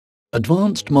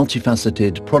Advanced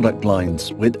multifaceted product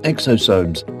lines with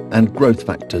exosomes and growth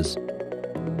factors.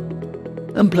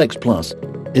 AMPLEX Plus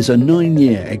is a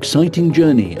 9-year exciting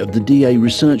journey of the DA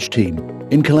research team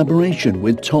in collaboration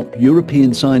with top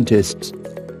European scientists,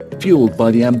 fueled by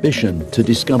the ambition to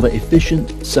discover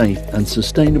efficient, safe and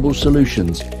sustainable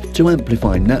solutions to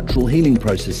amplify natural healing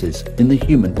processes in the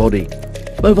human body.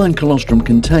 Bovine colostrum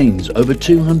contains over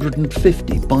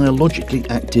 250 biologically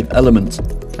active elements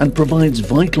and provides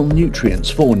vital nutrients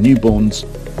for newborns,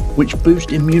 which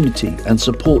boost immunity and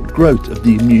support growth of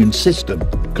the immune system.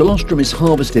 Colostrum is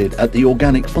harvested at the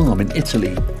organic farm in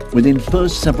Italy within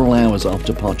first several hours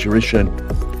after parturition.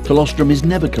 Colostrum is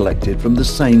never collected from the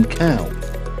same cow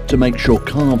to make sure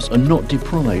calves are not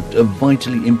deprived of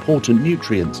vitally important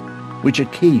nutrients, which are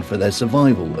key for their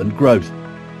survival and growth.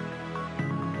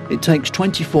 It takes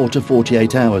 24 to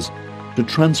 48 hours to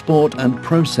transport and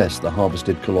process the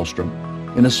harvested colostrum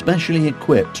in a specially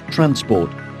equipped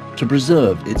transport to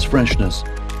preserve its freshness.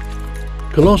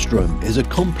 Colostrum is a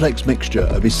complex mixture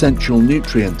of essential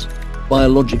nutrients,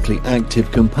 biologically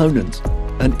active components,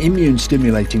 and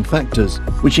immune-stimulating factors,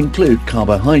 which include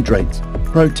carbohydrates,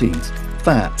 proteins,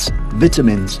 fats,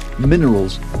 vitamins,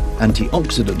 minerals,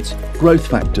 antioxidants, growth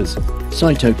factors,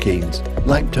 cytokines,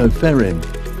 lactoferrin,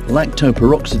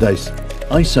 lactoperoxidase,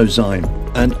 isozyme,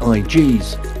 and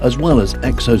IGs, as well as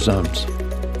exosomes.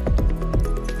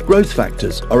 Growth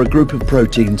factors are a group of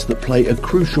proteins that play a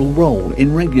crucial role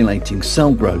in regulating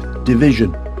cell growth,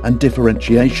 division, and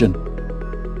differentiation.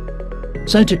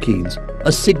 Cytokines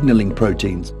are signaling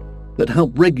proteins that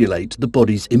help regulate the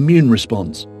body's immune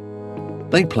response.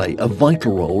 They play a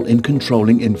vital role in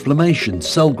controlling inflammation,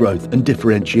 cell growth, and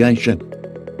differentiation,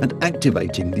 and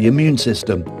activating the immune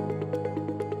system.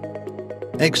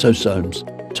 Exosomes,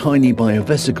 tiny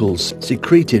biovesicles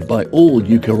secreted by all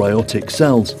eukaryotic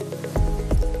cells.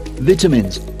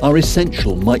 Vitamins are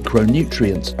essential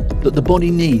micronutrients that the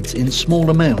body needs in small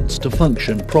amounts to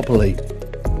function properly.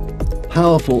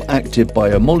 Powerful active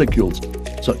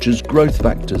biomolecules such as growth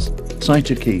factors,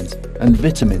 cytokines, and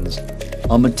vitamins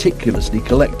are meticulously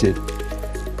collected,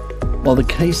 while the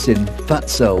casein, fat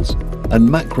cells, and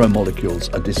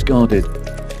macromolecules are discarded.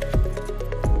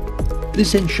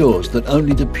 This ensures that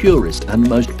only the purest and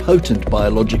most potent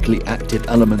biologically active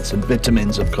elements and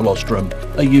vitamins of colostrum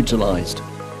are utilized.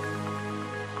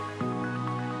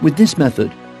 With this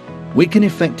method, we can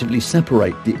effectively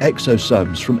separate the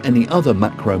exosomes from any other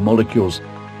macromolecules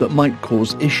that might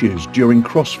cause issues during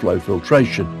cross-flow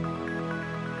filtration.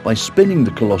 By spinning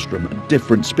the colostrum at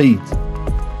different speeds,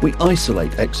 we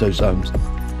isolate exosomes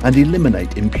and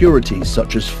eliminate impurities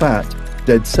such as fat,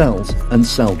 dead cells, and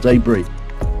cell debris.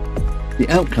 The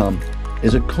outcome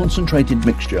is a concentrated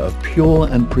mixture of pure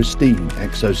and pristine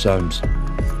exosomes.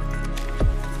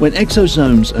 When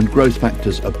exosomes and growth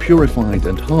factors are purified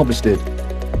and harvested,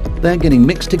 they're getting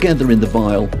mixed together in the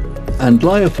vial and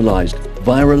lyophilized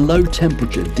via a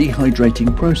low-temperature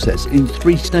dehydrating process in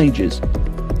 3 stages,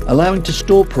 allowing to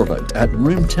store product at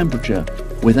room temperature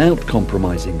without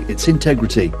compromising its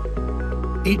integrity.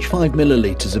 Each 5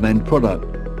 milliliters of end product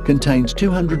contains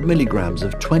 200 milligrams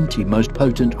of 20 most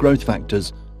potent growth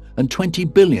factors and 20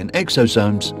 billion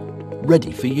exosomes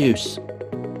ready for use.